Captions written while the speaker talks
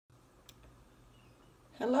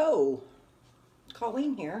Hello,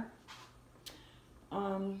 Colleen here.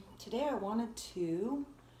 Today I wanted to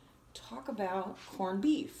talk about corned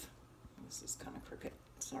beef. This is kind of crooked,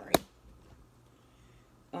 sorry.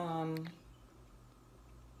 There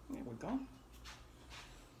we go.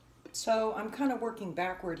 So I'm kind of working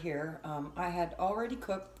backward here. I had already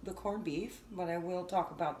cooked the corned beef, but I will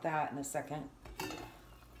talk about that in a second.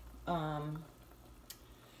 And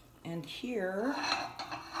here,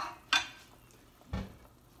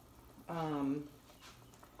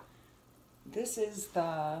 this is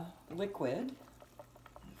the liquid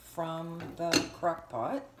from the crock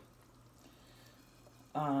pot,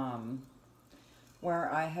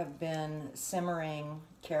 where I have been simmering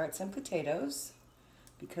carrots and potatoes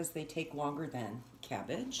because they take longer than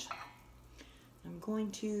cabbage. I'm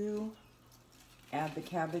going to add the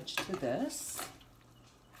cabbage to this.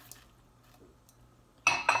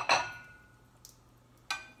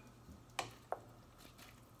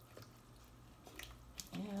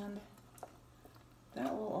 And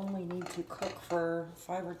that will only need to cook for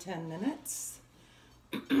 5 or 10 minutes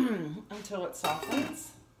until it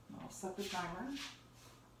softens. I'll set the timer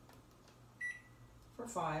for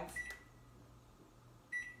 5.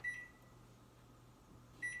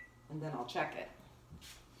 And then I'll check it.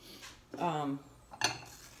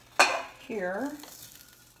 Here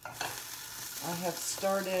I have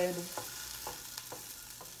started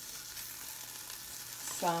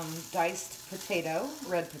some diced potato,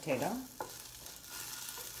 red potato.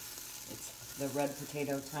 It's the red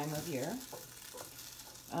potato time of year.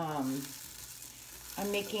 I'm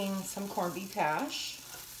making some corned beef hash.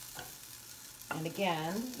 And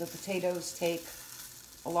again, the potatoes take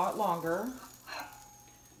a lot longer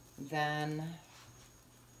than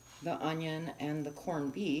the onion and the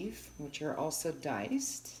corned beef, which are also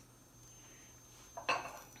diced.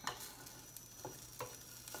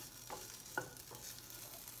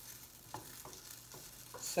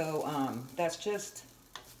 So that's just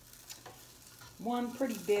one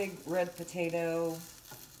pretty big red potato,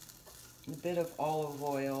 a bit of olive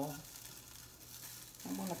oil.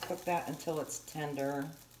 I want to cook that until it's tender.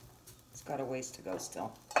 It's got a ways to go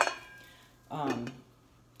still.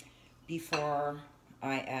 Before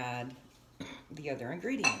I add the other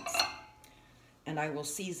ingredients. And I will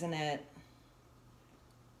season it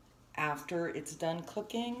after it's done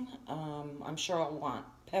cooking. I'm sure I'll want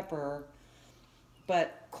pepper,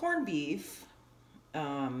 but corned beef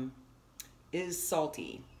is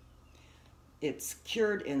salty. It's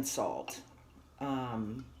cured in salt.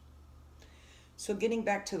 So getting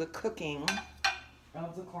back to the cooking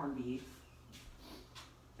of the corned beef.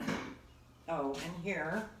 Oh, and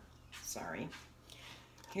here, sorry.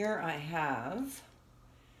 Here I have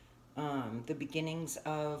the beginnings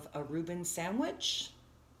of a Reuben sandwich,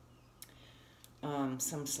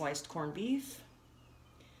 some sliced corned beef,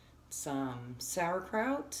 some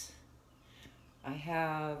sauerkraut. I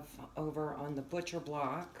have over on the butcher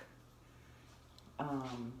block a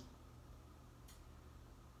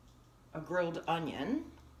grilled onion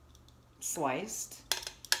sliced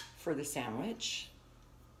for the sandwich.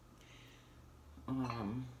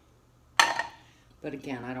 But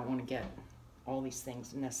again, I don't want to get all these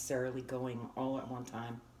things necessarily going all at one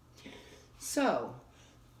time. So,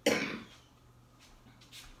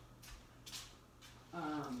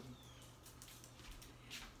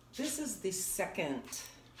 this is the second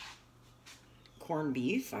corned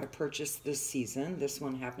beef I purchased this season. This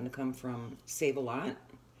one happened to come from Save-A-Lot. It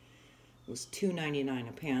was $2.99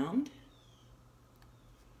 a pound.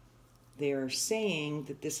 They're saying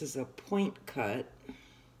that this is a point cut,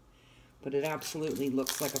 but it absolutely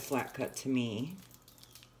looks like a flat cut to me.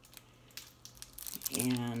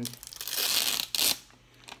 And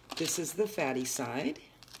this is the fatty side,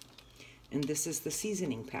 and this is the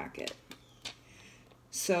seasoning packet.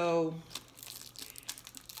 So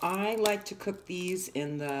I like to cook these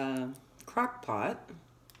in the crock pot,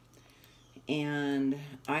 and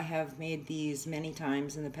I have made these many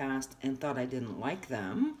times in the past and thought I didn't like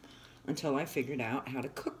them until I figured out how to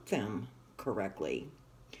cook them correctly.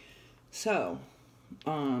 So,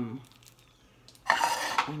 I'm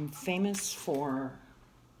famous for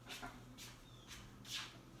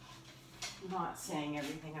not saying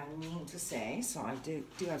everything I mean to say, so I do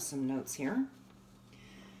have some notes here.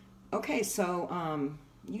 Okay, so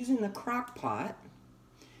using the crock pot,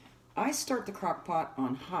 I start the crock pot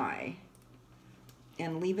on high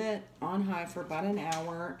and leave it on high for about an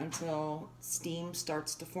hour until steam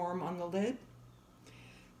starts to form on the lid,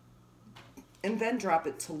 and then drop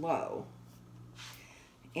it to low.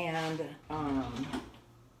 And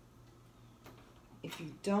if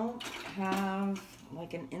you don't have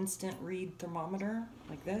like an instant read thermometer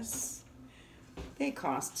like this, They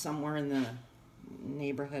cost somewhere in the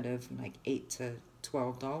neighborhood of like $8 to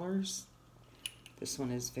 $12. This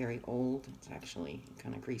one is very old. It's actually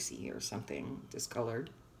kind of greasy or something,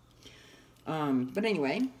 discolored. But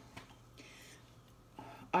anyway,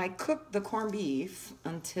 I cooked the corned beef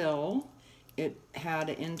until it had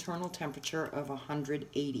an internal temperature of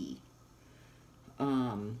 180.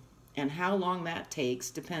 And how long that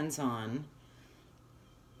takes depends on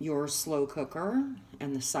your slow cooker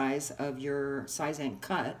and the size and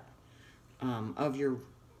cut of your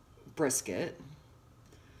brisket.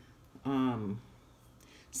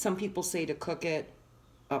 Some people say to cook it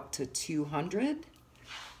up to 200,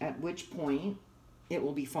 at which point it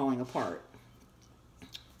will be falling apart.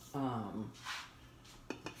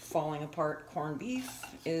 Falling apart corned beef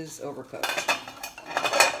is overcooked.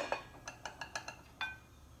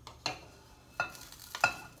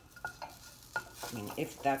 I mean,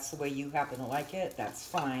 if that's the way you happen to like it, that's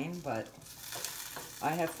fine, but I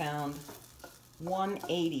have found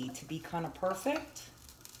 180 to be kind of perfect.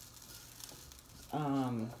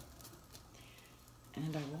 And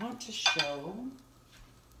I want to show,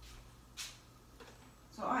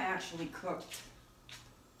 so I actually cooked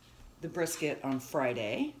the brisket on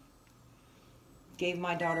Friday. Gave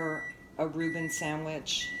my daughter a Reuben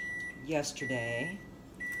sandwich yesterday.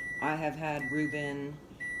 I have had Reuben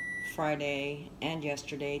Friday and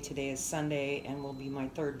yesterday. Today is Sunday and will be my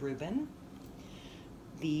third Reuben.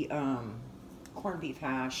 The corned beef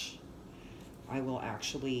hash I will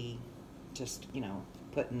actually just, you know,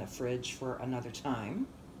 put in the fridge for another time.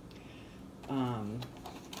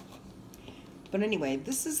 But anyway,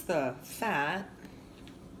 this is the fat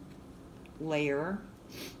layer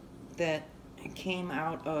that came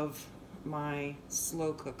out of my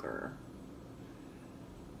slow cooker.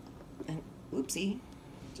 And oopsie,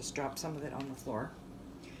 just dropped some of it on the floor.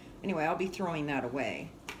 Anyway, I'll be throwing that away.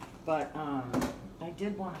 But I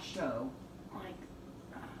did want to show, like,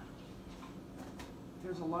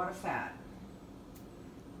 there's a lot of fat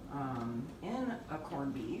in a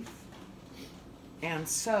corned beef. And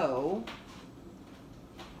so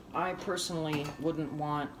I personally wouldn't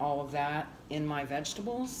want all of that in my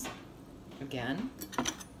vegetables. Again,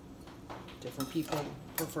 different people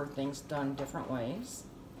prefer things done different ways.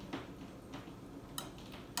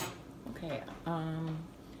 Okay,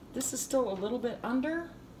 this is still a little bit under,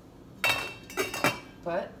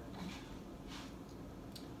 but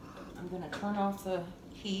I'm going to turn off the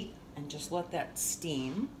heat and just let that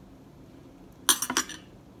steam.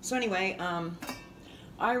 So anyway,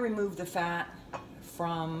 I removed the fat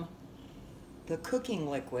from the cooking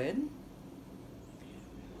liquid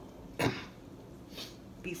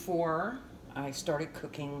before I started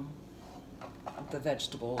cooking the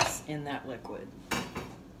vegetables in that liquid. Let's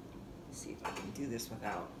see if I can do this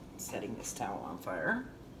without setting this towel on fire.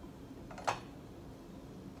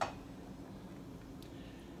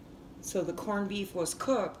 So the corned beef was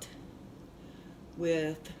cooked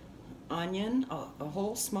with onion, a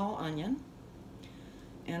whole small onion,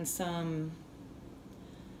 and some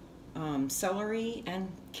celery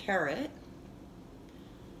and carrot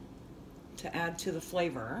to add to the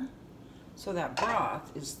flavor. So that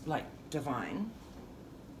broth is like divine.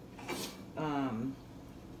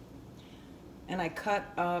 And I cut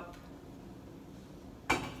up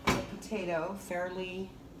a potato, fairly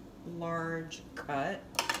large cut.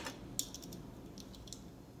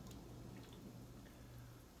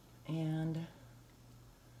 And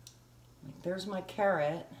there's my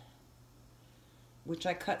carrot, which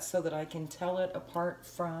I cut so that I can tell it apart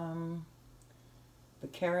from the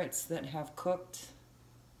carrots that have cooked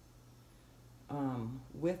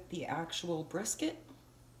with the actual brisket.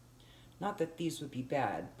 Not that these would be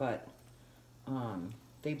bad, but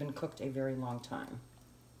they've been cooked a very long time,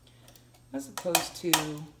 as opposed to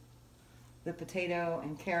the potato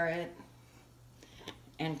and carrot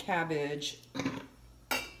and cabbage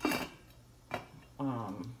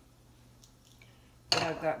that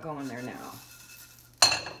I've got going there now.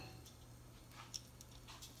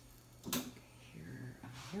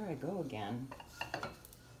 Here I go again.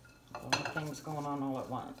 A lot of things going on all at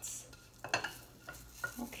once.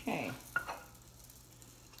 Okay.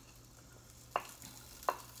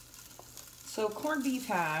 So corned beef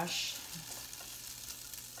hash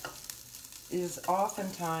is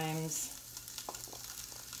oftentimes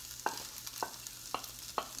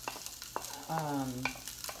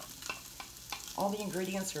all the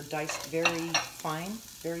ingredients are diced very fine,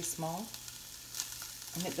 very small,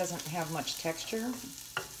 and it doesn't have much texture.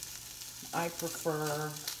 I prefer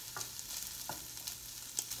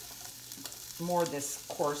more this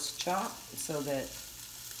coarse chop so that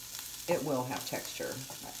it will have texture.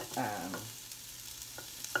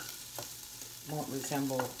 won't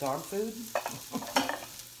resemble dog food.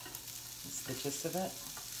 That's the gist of it.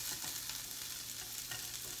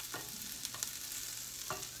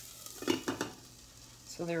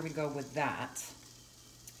 So there we go with that.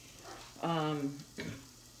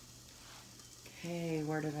 Okay,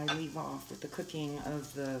 where did I leave off with the cooking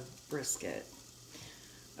of the brisket?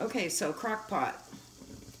 Okay, so crock pot.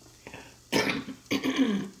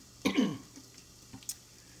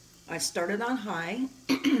 I started on high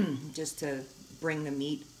just to bring the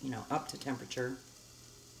meat, up to temperature.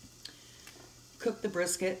 Cook the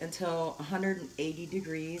brisket until 180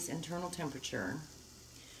 degrees internal temperature.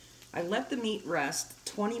 I let the meat rest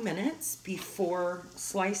 20 minutes before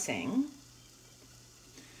slicing.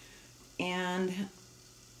 And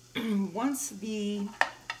once the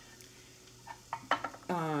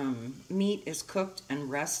meat is cooked and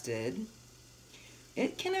rested,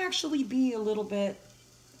 it can actually be a little bit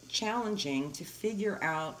challenging to figure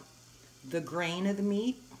out the grain of the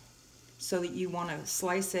meat so that you want to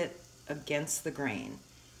slice it against the grain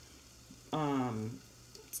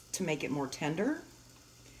to make it more tender.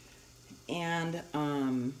 And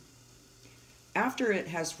after it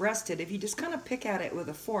has rested, if you just kind of pick at it with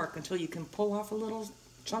a fork until you can pull off a little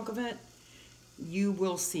chunk of it, you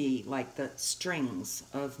will see like the strings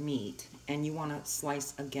of meat, and you want to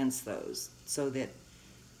slice against those so that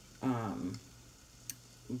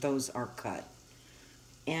those are cut.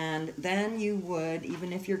 And then you would,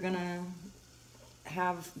 even if you're gonna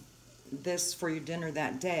have this for your dinner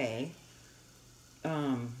that day,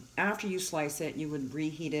 after you slice it, you would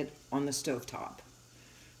reheat it on the stovetop.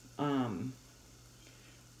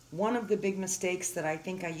 One of the big mistakes that I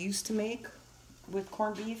think I used to make with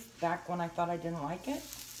corned beef, back when I thought I didn't like it,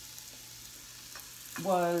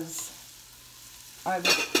 was I would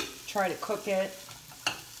try to cook it,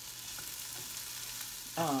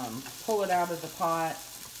 pull it out of the pot,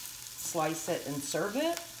 slice it, and serve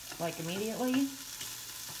it, like immediately.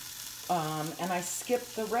 And I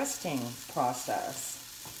skipped the resting process.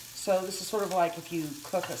 So this is sort of like if you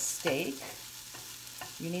cook a steak,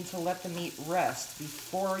 you need to let the meat rest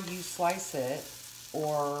before you slice it,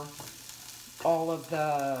 or all of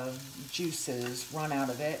the juices run out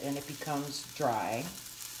of it and it becomes dry.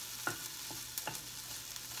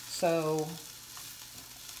 So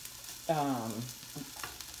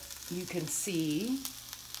you can see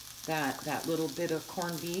that little bit of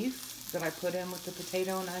corned beef that I put in with the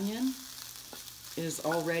potato and onion is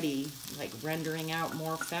already like rendering out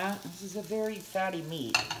more fat. This is a very fatty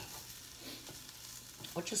meat,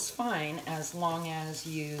 which is fine as long as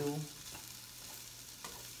you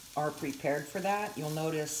are prepared for that. You'll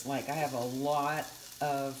notice like I have a lot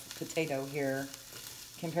of potato here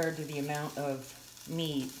compared to the amount of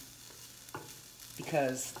meat,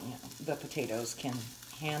 because the potatoes can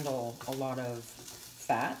handle a lot of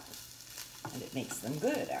fat, and it makes them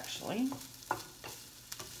good actually.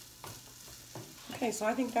 Okay, so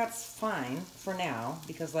I think that's fine for now,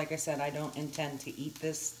 because like I said, I don't intend to eat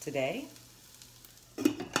this today.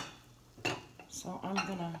 So I'm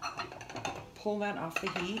gonna pull that off the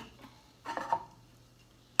heat.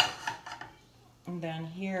 And then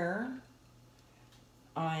here,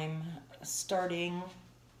 I'm starting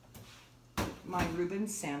my Reuben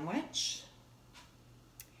sandwich.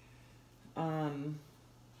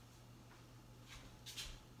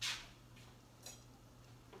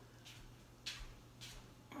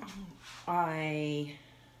 I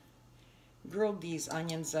grilled these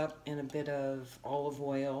onions up in a bit of olive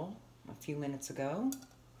oil a few minutes ago,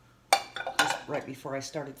 just right before I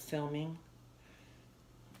started filming.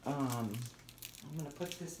 I'm going to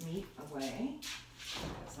put this meat away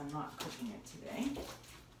because I'm not cooking it today.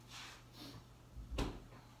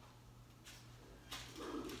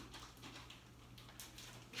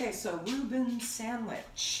 Okay, so Reuben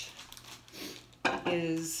sandwich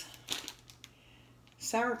is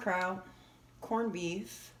sauerkraut, corned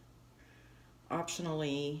beef,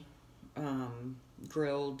 optionally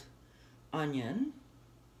grilled onion,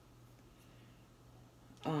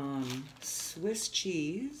 Swiss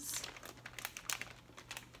cheese,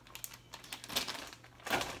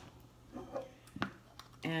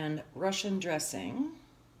 and Russian dressing,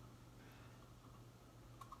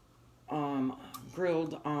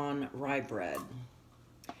 grilled on rye bread.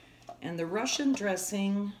 And the Russian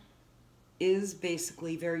dressing is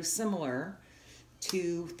basically very similar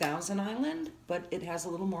to Thousand Island, but it has a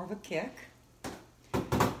little more of a kick.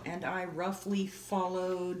 And I roughly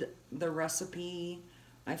followed the recipe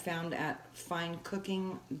I found at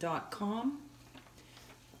finecooking.com.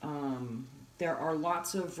 There are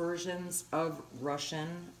lots of versions of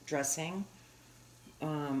Russian dressing.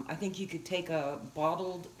 I think you could take a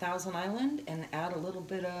bottled Thousand Island and add a little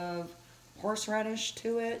bit of horseradish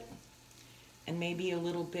to it, and maybe a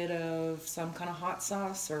little bit of some kind of hot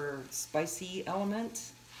sauce or spicy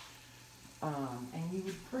element. And you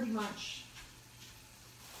would pretty much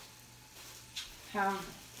have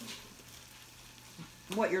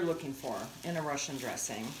what you're looking for in a Russian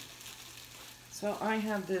dressing. So I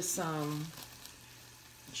have this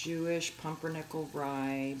Jewish pumpernickel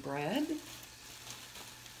rye bread.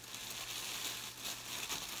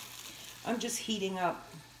 I'm just heating up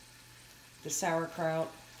the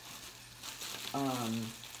sauerkraut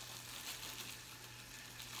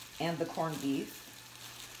and the corned beef,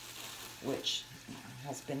 which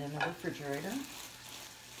has been in the refrigerator.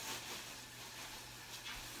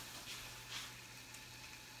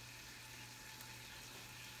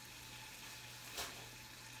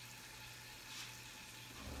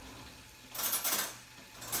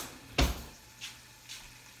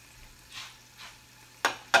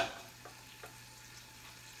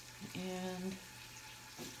 And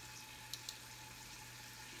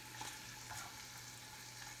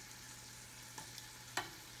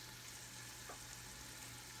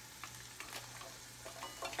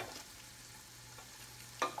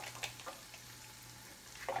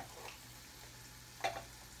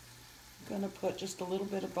I'm going to put just a little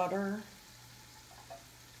bit of butter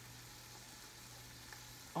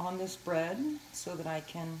on this bread so that I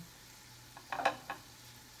can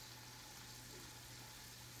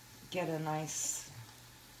get a nice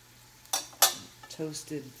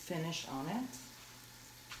toasted finish on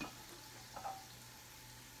it.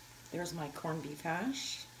 There's my corned beef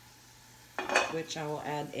hash, which I will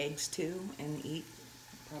add eggs to and eat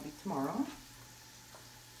probably tomorrow.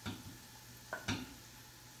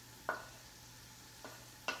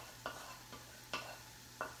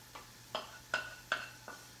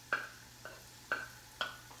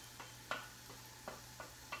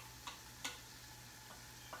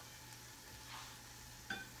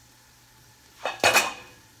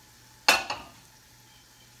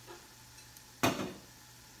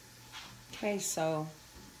 Okay, so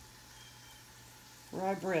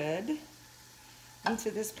rye bread into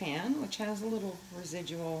this pan, which has a little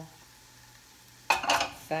residual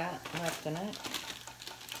fat left in it.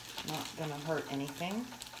 Not going to hurt anything.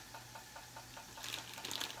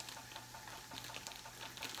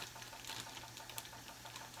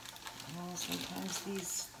 Oh, sometimes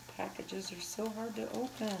these packages are so hard to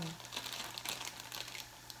open.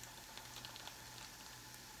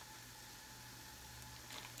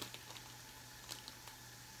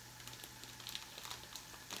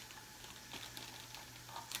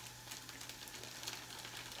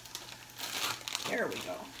 There we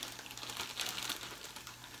go.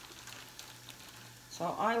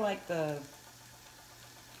 So I like the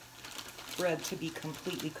bread to be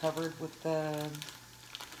completely covered with the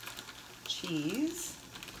cheese.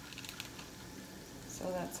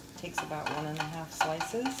 So that takes about 1.5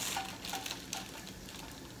 slices.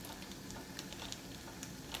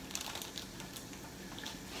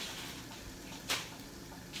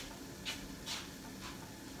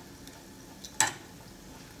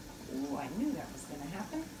 Ooh, I knew that was going to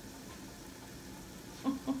happen.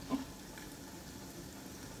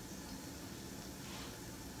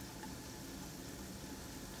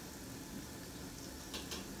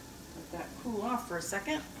 Let that cool off for a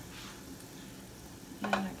second.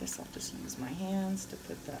 And I guess I'll just use my hands to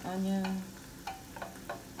put the onion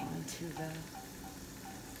onto the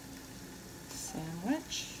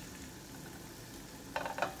sandwich.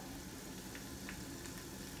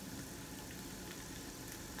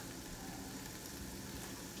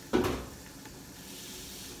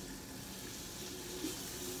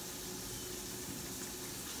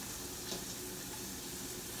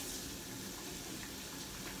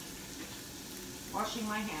 Washing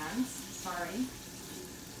my hands, sorry.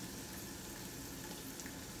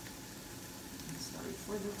 Sorry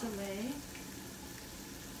for the delay.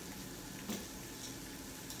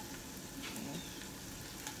 Okay.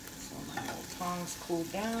 So my little tongs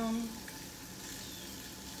cooled down.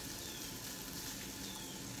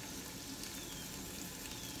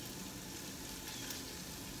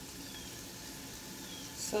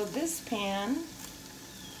 So this pan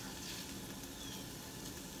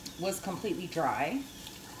was completely dry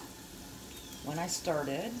when I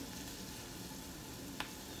started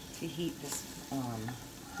to heat this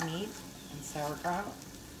meat and sauerkraut.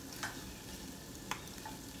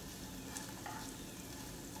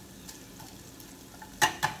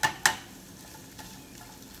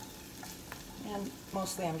 And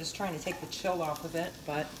mostly I'm just trying to take the chill off of it,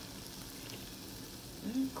 but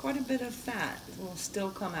quite a bit of fat will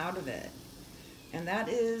still come out of it. And that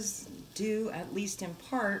is due, at least in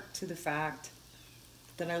part, to the fact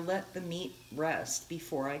that I let the meat rest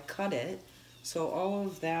before I cut it, so all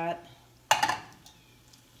of that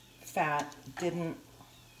fat didn't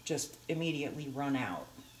just immediately run out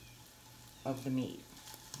of the meat.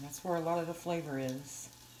 And that's where a lot of the flavor is.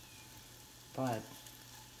 But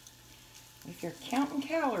if you're counting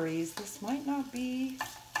calories, this might not be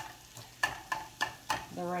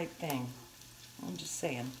the right thing. I'm just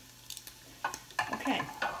saying. Okay,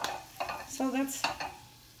 so that's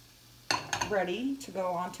ready to go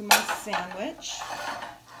onto my sandwich.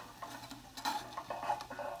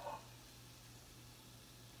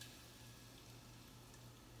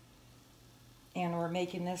 And we're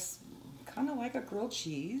making this kind of like a grilled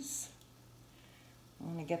cheese. I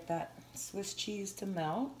want to get that Swiss cheese to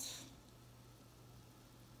melt.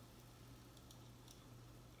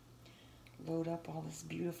 Load up all this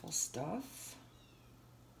beautiful stuff.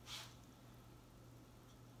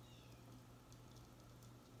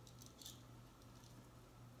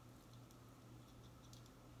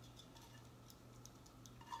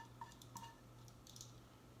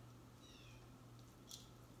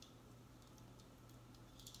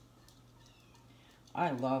 I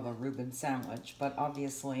love a Reuben sandwich, but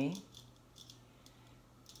obviously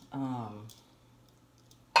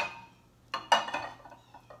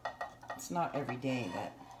it's not every day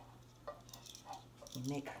that you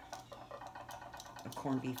make a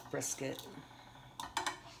corned beef brisket.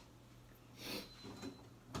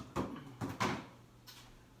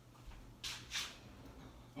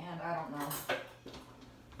 And I don't know,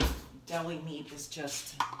 deli meat is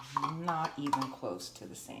just not even close to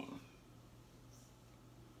the same.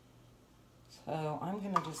 So I'm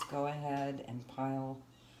going to just go ahead and pile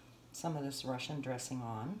some of this Russian dressing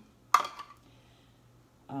on.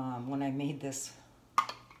 When I made this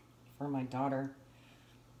for my daughter,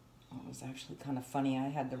 it was actually kind of funny. I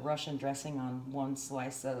had the Russian dressing on one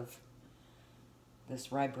slice of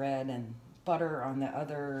this rye bread and butter on the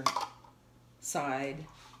other side.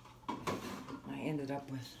 I ended up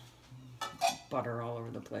with butter all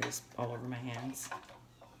over the place, all over my hands.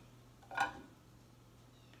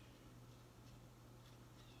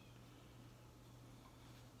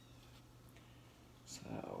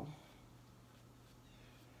 So,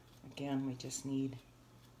 again, we just need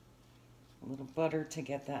a little butter to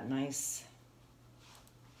get that nice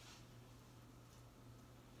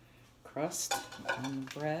crust on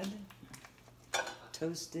the bread.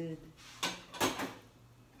 Toasted,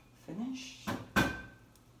 finish.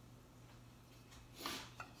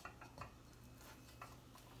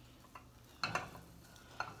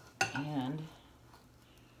 And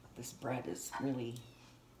this bread is really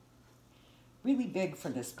big for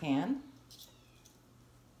this pan.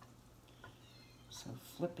 So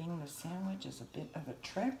flipping the sandwich is a bit of a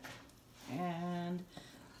trick, and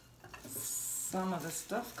some of the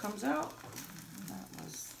stuff comes out. That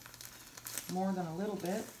was more than a little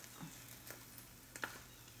bit.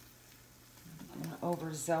 I'm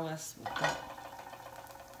overzealous with that.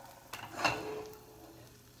 There's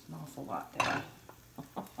an awful lot there.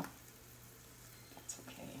 That's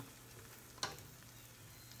okay.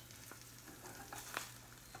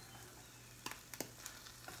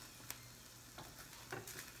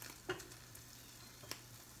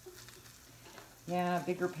 Yeah, a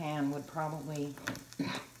bigger pan would probably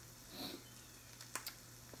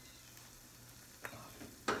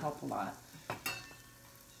help a lot.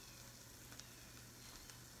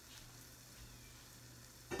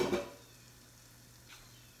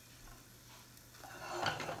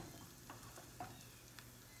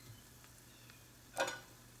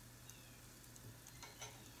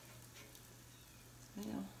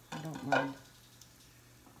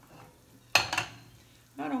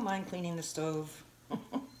 I don't mind cleaning the stove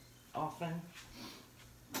often.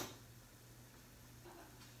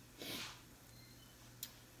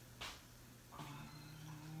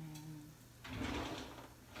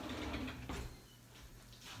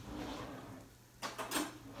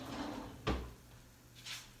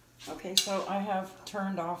 Okay, so I have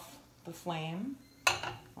turned off the flame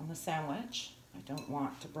on the sandwich. I don't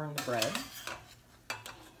want to burn the bread.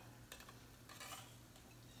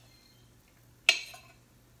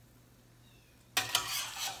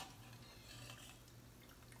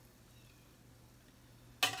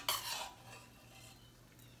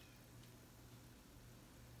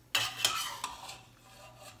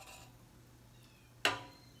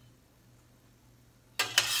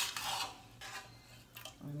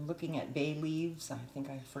 I'm looking at bay leaves. I think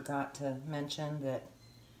I forgot to mention that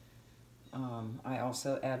I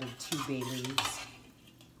also added 2 bay leaves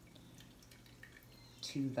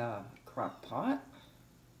to the crock pot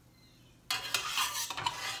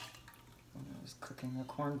when I was cooking the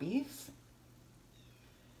corned beef.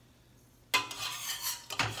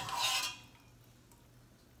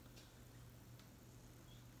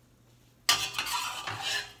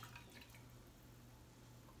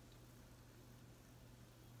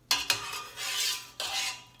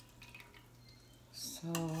 So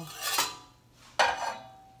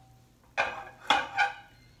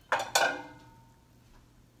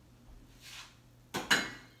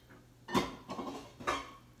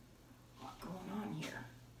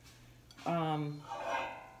I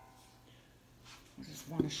just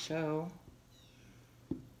want to show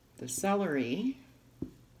the celery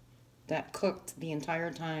that cooked the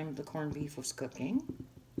entire time the corned beef was cooking.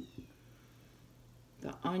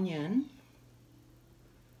 The onion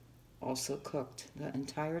also cooked the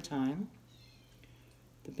entire time.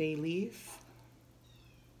 The bay leaf.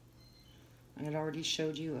 I had already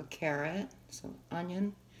showed you a carrot. So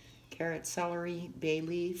onion, carrot, celery, bay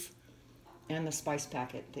leaf, and the spice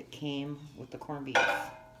packet that came with the corned beef.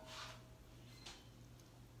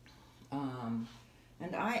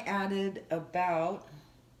 And I added about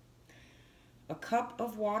a cup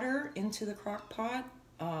of water into the crock pot.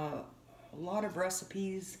 A lot of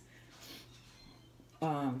recipes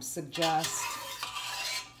suggest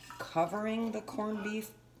covering the corned beef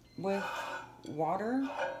with water,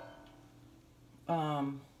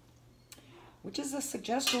 which is a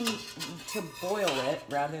suggestion to boil it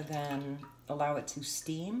rather than allow it to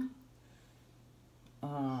steam.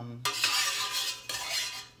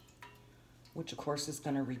 Which of course is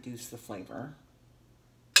going to reduce the flavor.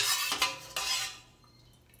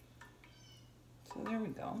 So there we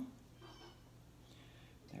go.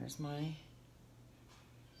 There's my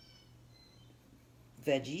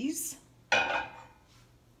veggies.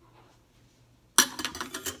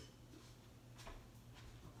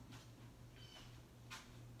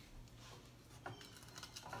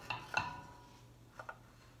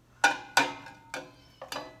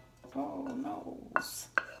 Oh no.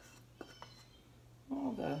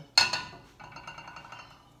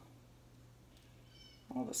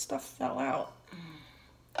 All the stuff fell out.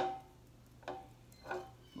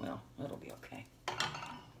 Well, it'll be okay.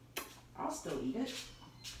 I'll still eat it.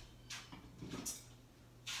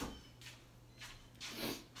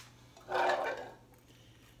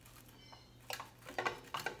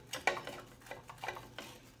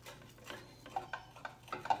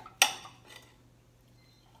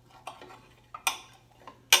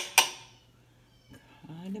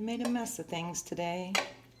 Kind of made a mess of things today.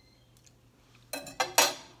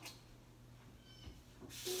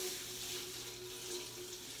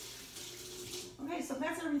 Okay, so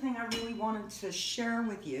that's everything I really wanted to share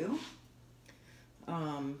with you.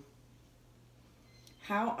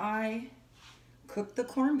 How I cook the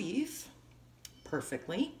corned beef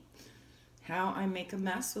perfectly. How I make a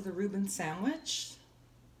mess with a Reuben sandwich.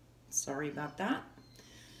 Sorry about that.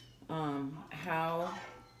 How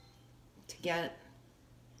to get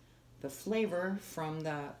the flavor from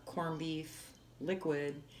the corned beef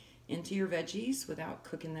liquid into your veggies without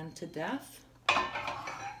cooking them to death.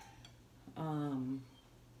 And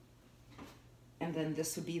then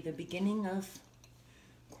this would be the beginning of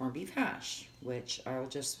corned beef hash, which I'll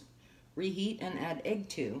just reheat and add egg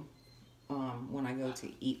to when I go to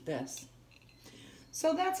eat this.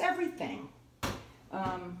 So that's everything.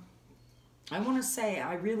 I want to say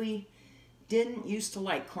I really didn't used to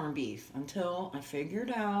like corned beef until I figured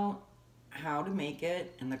out how to make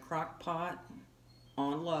it, and the crock pot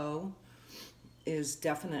on low is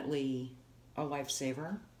definitely a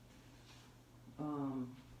lifesaver. I'm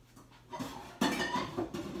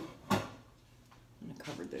going to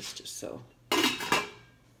cover this just so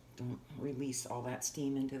don't release all that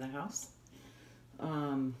steam into the house.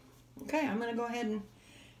 Okay, I'm going to go ahead and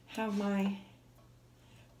have my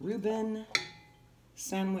Reuben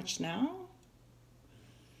sandwich now.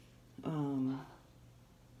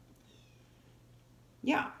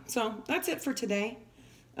 Yeah, so that's it for today.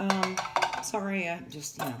 Sorry, I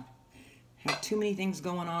just, have too many things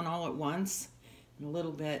going on all at once. And a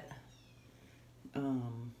little bit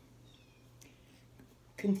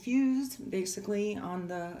confused, basically, on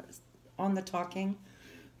the talking.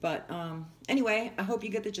 But anyway, I hope you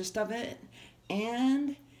get the gist of it.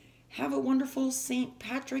 And have a wonderful St.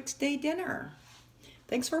 Patrick's Day dinner.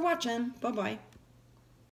 Thanks for watching. Bye-bye.